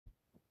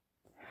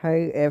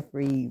Hi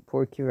every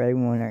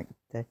Porcupine Monarch.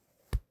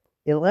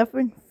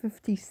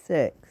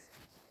 1156.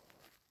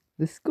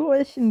 The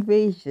Scottish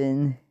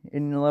invasion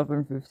in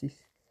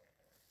 1156.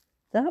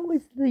 That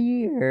was the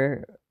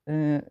year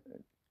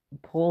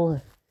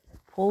Paulus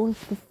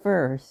the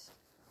First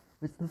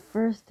was the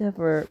first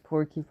ever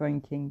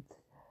Porcupine King.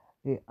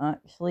 He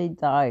actually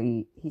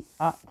died. He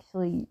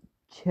actually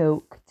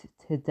choked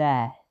to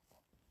death.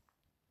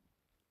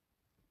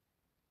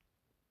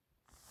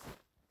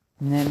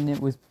 And then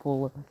it was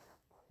Paulus,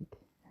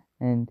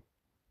 and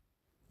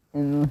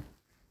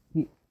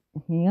he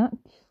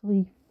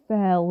actually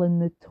fell in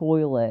the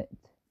toilet.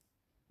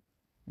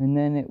 And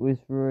then it was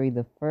Rory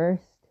the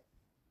First.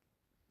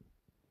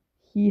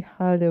 He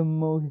had a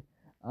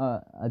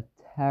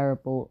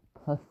terrible,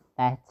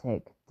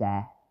 pathetic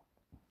death.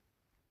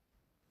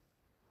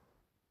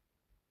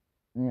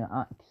 He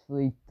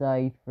actually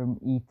died from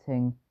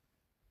eating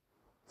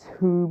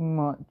too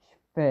much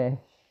fish.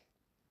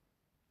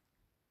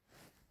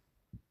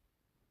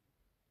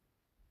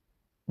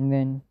 And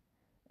then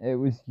it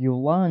was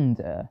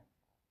Yolanda.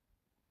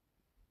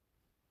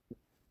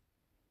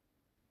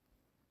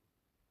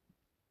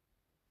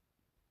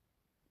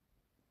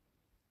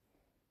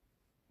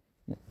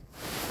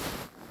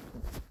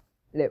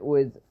 It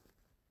was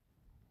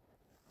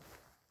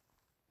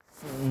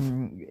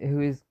who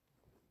was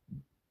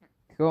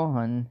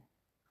gone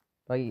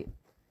by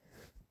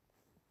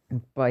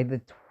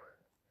the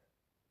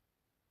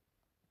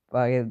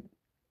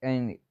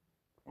and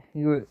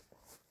he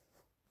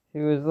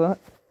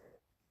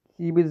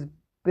was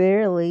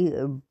barely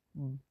a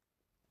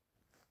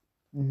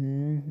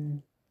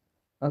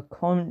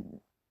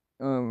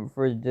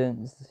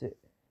confidence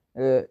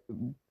through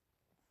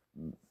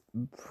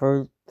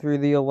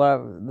the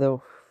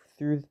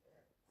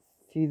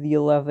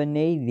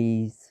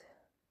 1180s.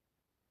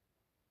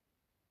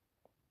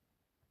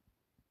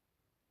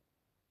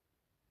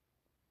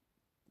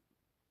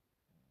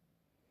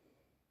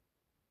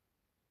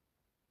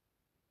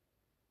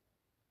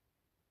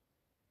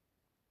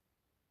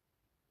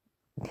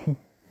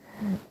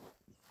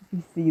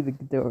 You see the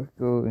door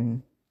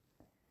going,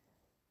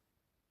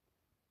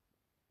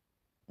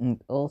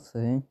 and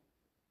also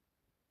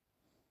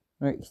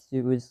next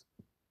to was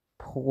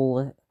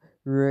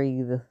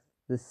Ray the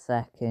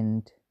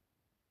Second.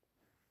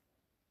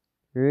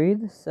 Ray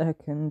the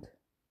Second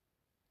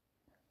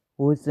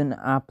was an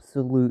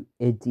absolute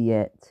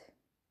idiot.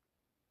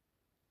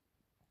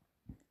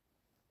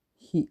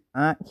 He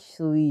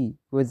actually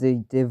was a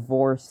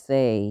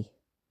divorcee.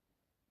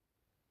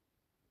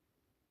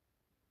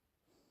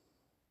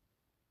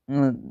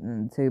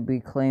 To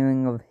be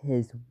claiming of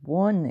his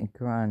one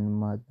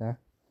grandmother.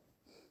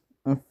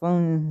 And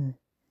found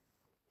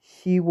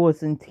she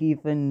wasn't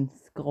even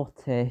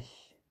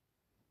Scottish.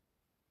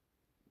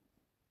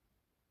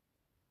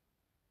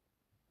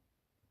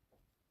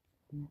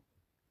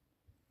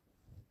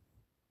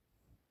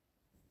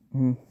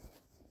 You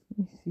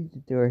see the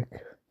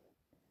dark.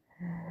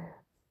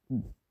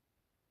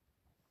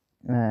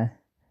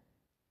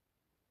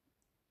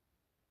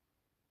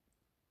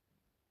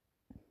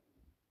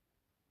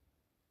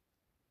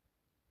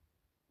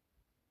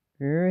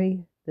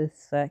 Ray the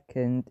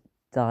Second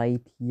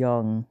died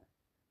young.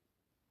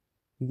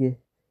 The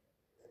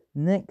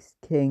next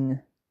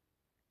king,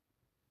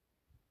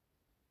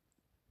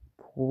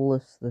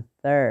 Paulus the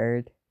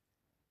Third,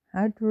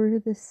 had Ray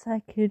the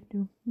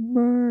Second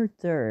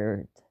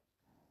murdered.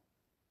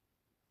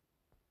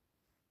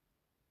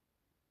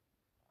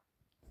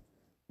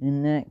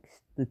 And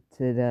next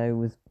today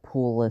was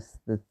Paulus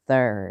the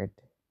Third.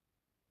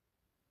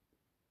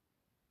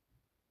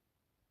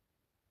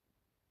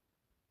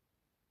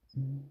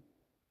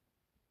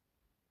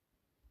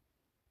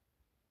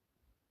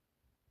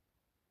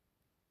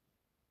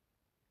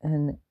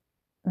 And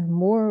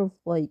more of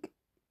like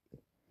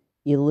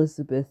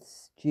Elizabeth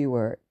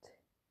Stewart.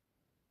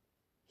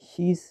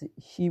 She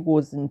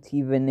wasn't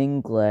even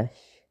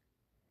English.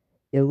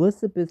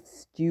 Elizabeth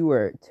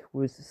Stewart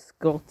was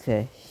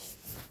Scottish.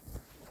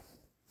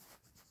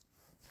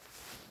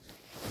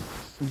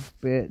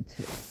 But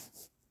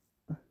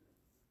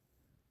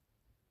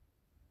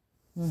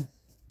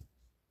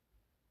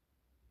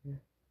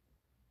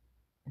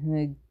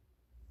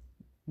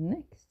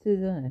next to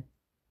that,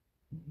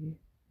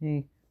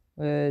 he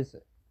was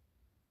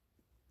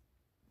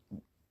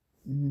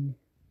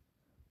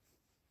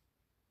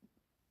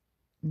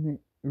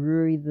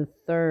Rory the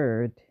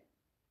Third.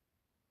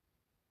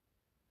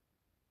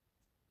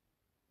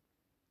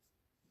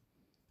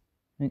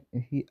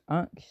 He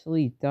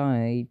actually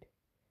died.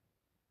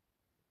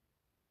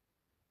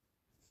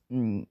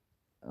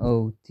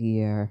 Oh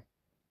dear,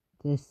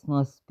 this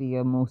must be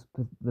a most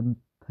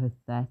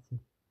pathetic.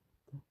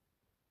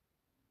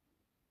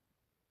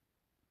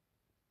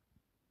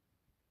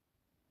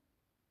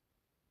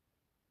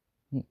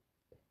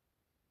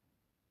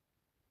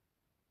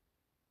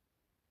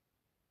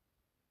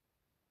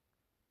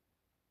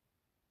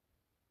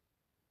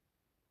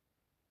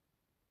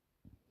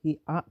 He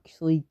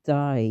actually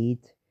died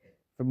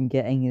from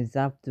getting his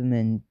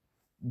abdomen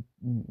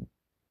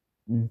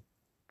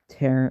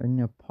tearing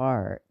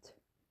apart.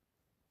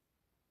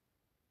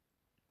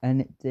 And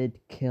it did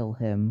kill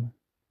him.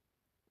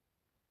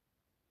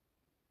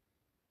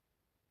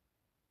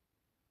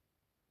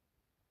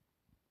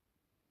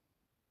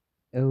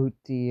 Oh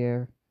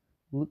dear.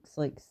 Looks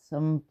like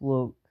some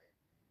bloke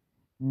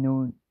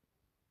known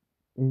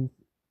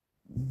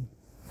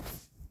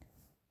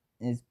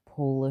as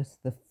Paulus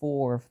the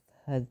Fourth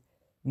has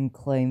been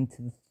claimed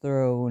to the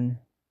throne.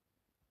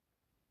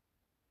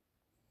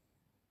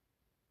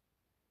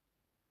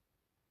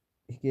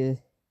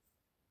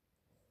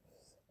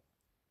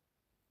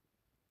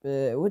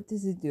 But what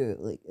does it do?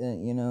 Like,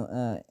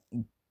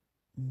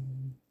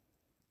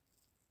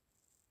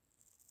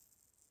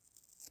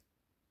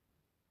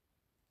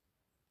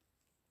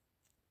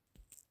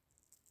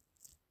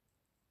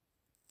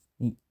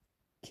 he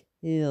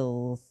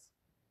kills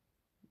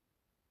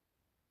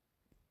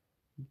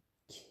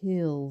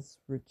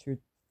Richard.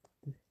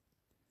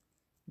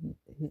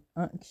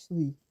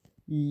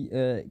 He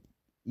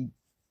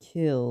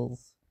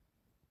kills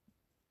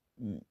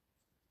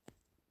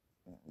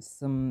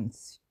some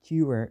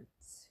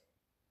Stuarts.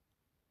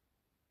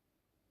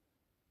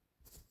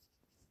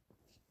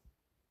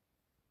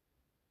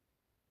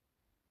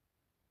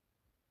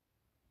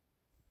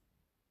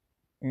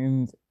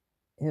 And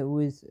it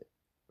was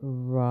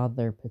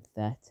rather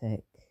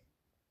pathetic.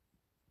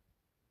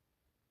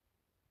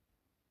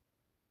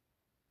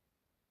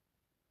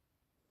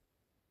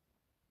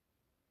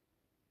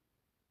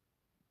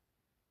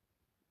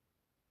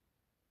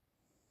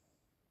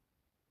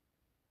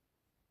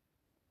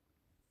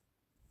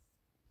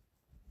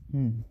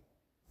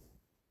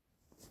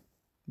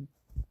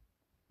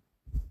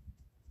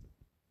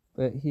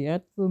 But he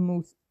had the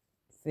most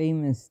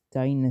famous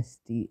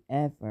dynasty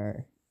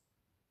ever.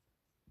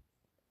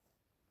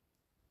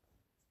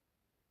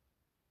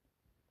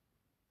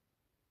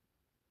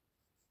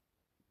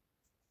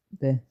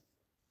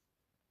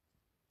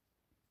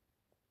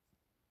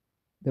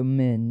 The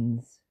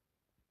Mins.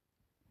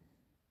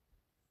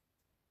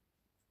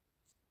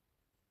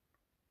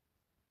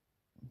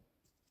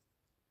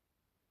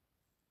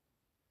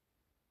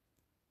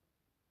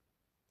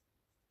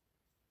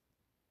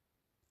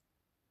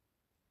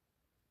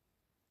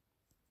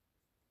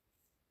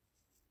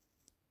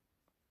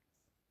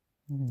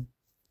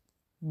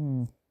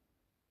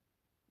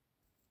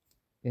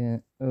 Yeah,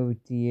 oh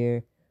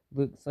dear.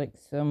 Looks like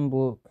some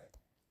bloke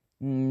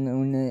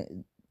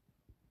known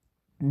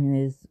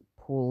as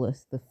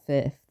Paulus the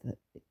Fifth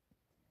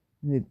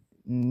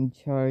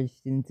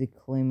charged into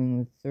claiming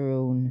the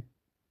throne.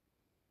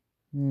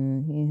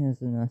 He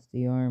has a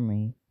nasty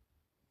army.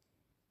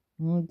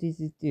 What does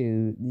he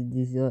do?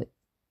 Does he like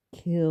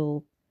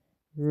kill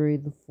Louis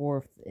the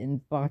Fourth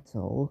in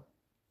battle?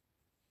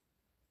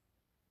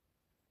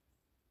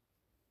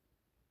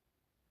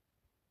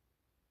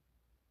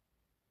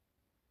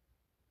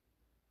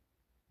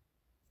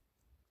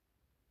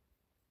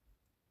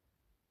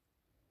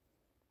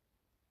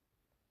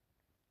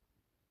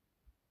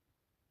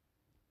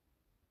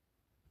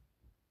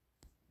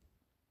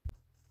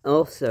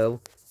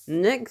 Also,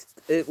 next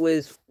it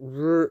was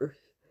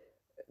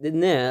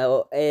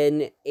now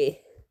and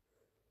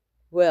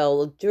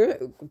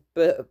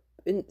but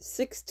in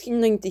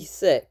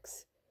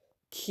 1696,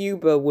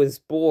 Cuba was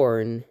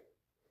born,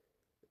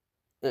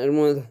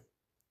 and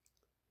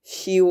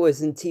she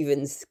wasn't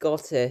even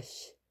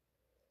Scottish,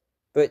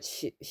 but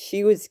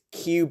she was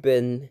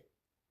Cuban,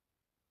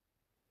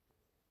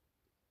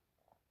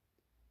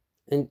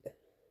 and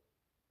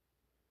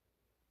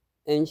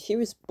she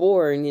was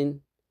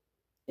born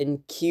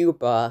in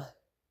Cuba.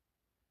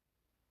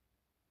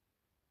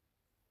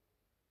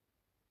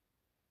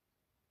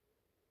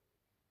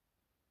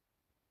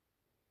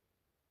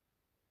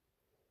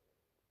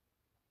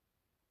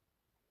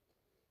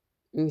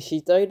 And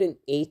she died in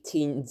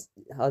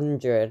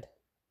 1800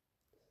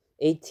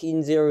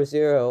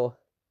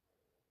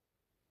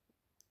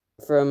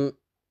 from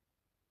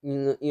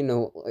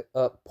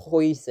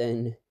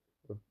poison.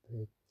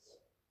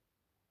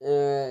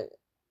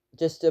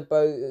 Just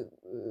about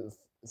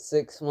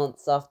 6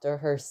 months after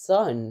her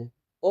son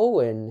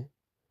Owen.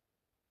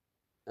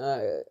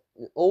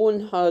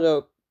 Owen had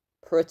a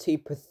pretty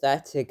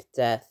pathetic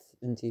death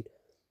indeed.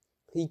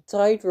 He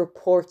died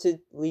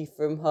reportedly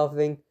from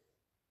having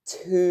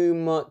too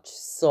much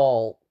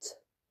salt.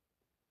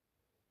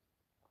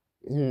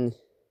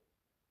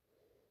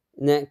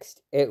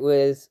 Next, it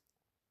was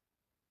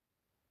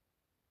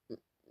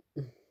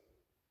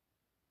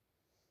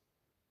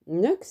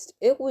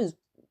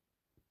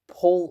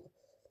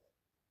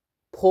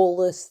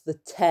Paulus the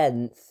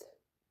 10th.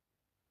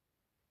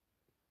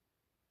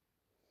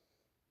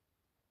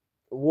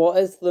 What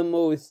is the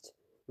most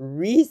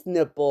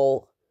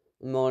reasonable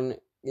monarch?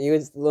 He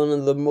was one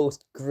of the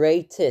most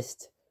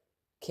greatest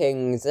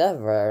kings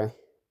ever.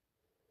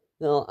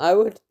 Now, I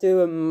would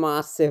do a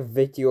massive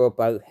video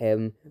about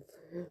him,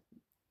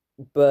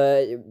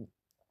 but,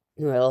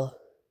 well,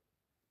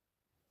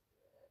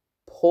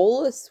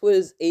 Paulus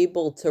was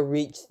able to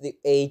reach the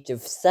age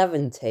of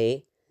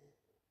 70.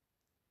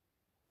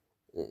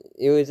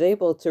 He was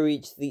able to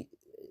reach the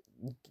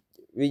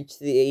reach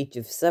the age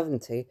of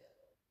 70,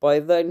 by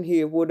then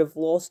he would have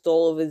lost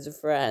all of his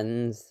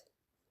friends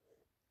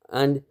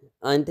and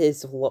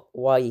his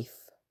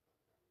wife.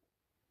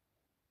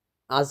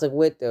 As a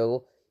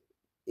widow,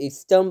 he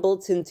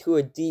stumbled into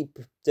a deep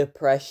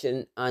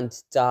depression and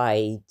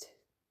died.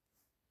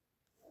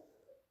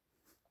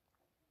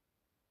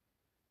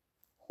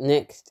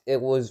 Next,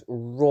 it was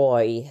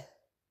Roy.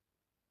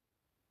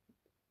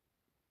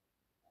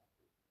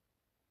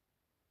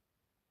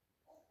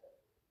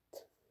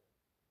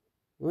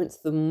 It's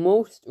the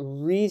most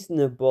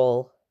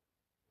reasonable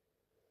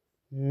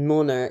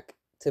monarch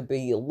to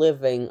be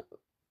living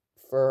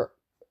for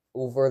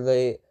over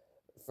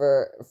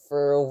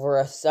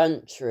a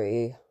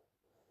century.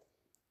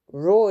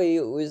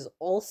 Roy was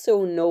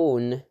also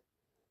known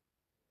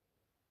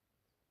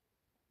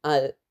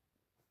as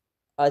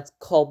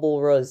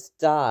Cobbler's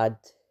dad.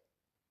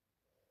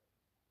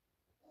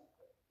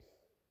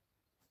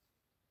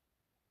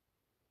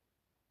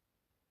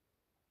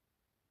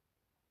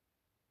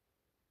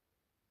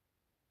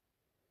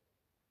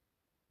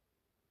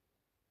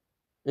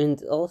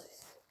 And also,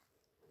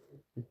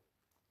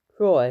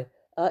 Roy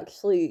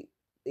actually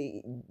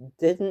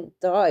didn't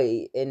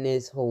die in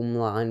his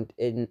homeland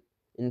in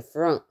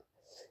France,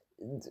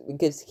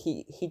 because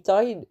he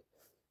died.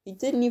 He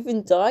didn't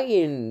even die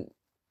in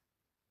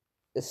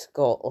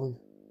Scotland,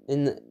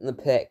 in the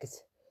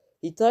Picts.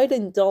 He died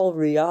in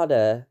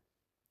Dalriada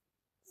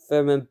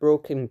from a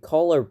broken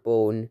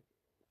collarbone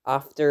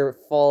after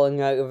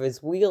falling out of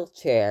his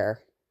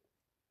wheelchair.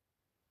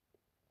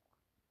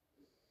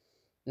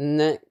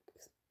 Next,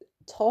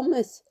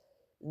 Thomas,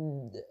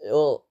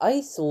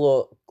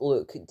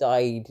 Icelook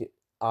died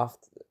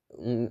after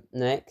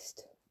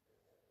next.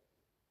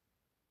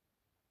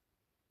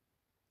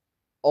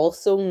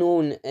 Also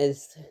known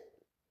as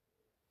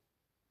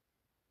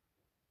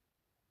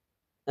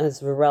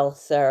Rel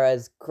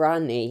Sarah's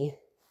granny.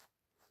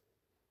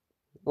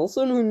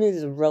 Also known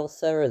as Rel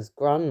Sarah's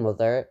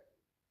grandmother.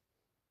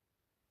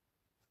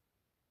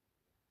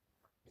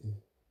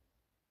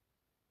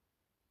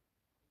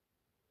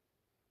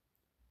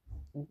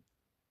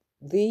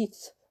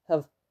 These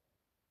have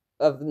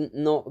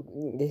not.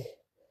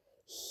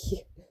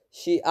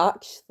 She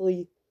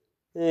actually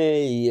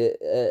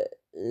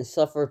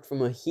suffered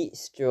from a heat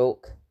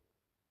stroke,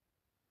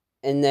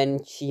 and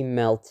then she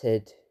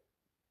melted.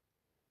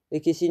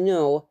 Because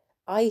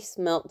ice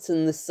melts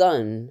in the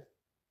sun.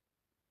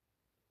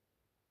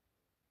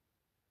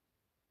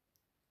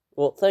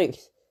 Well,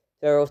 thanks,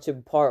 Pharaoh, to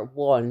part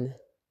 1.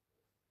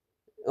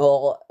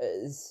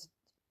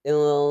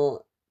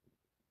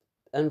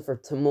 And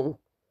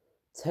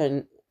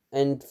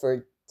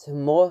for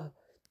tomorrow,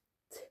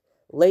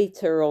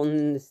 later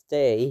on this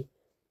day,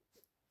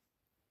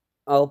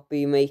 I'll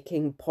be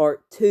making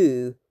part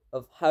 2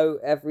 of how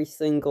every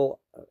single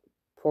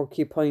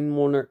Porcupine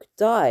monarch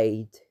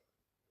died.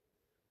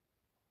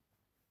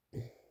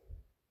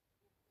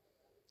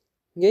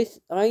 Yes,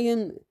 I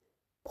am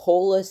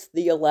Paulus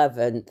the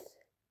 11th.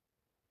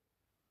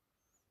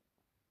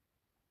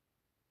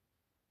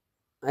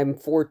 I'm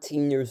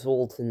 14 years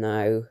old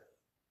now.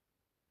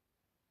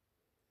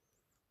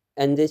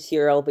 And this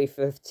year I'll be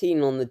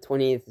 15 on the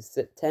 20th of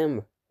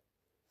September.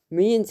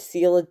 Me and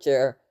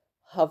Seelager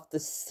have the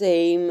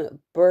same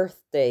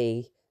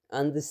birthday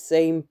and the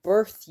same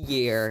birth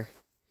year.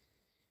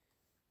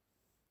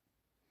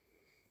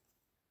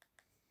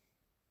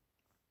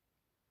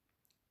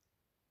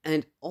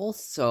 And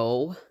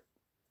also,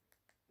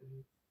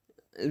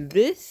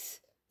 this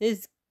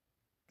is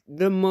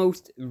the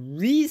most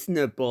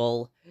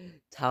reasonable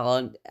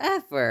talent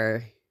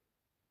ever.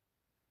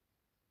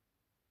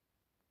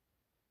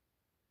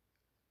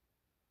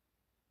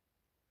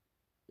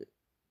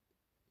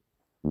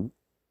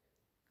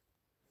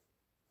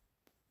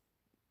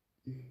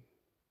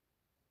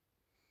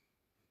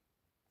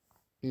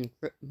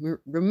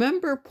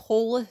 Remember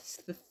Polus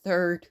the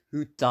Third,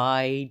 who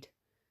died?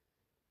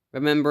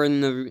 Remember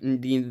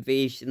in the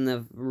invasion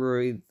of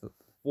Roy the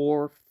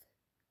Fourth?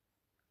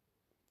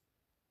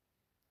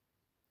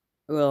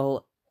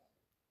 Well,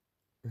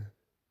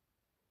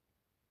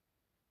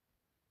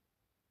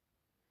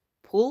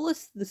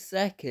 Polus the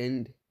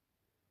Second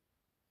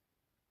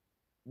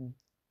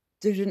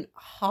didn't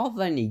have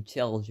any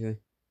children,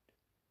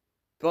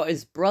 but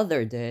his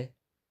brother did.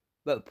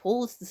 But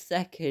Polus the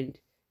Second,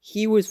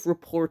 he was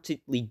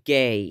reportedly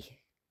gay.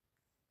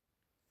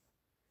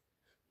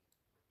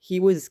 He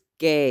was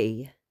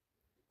gay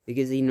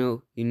because he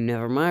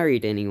never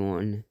married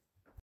anyone.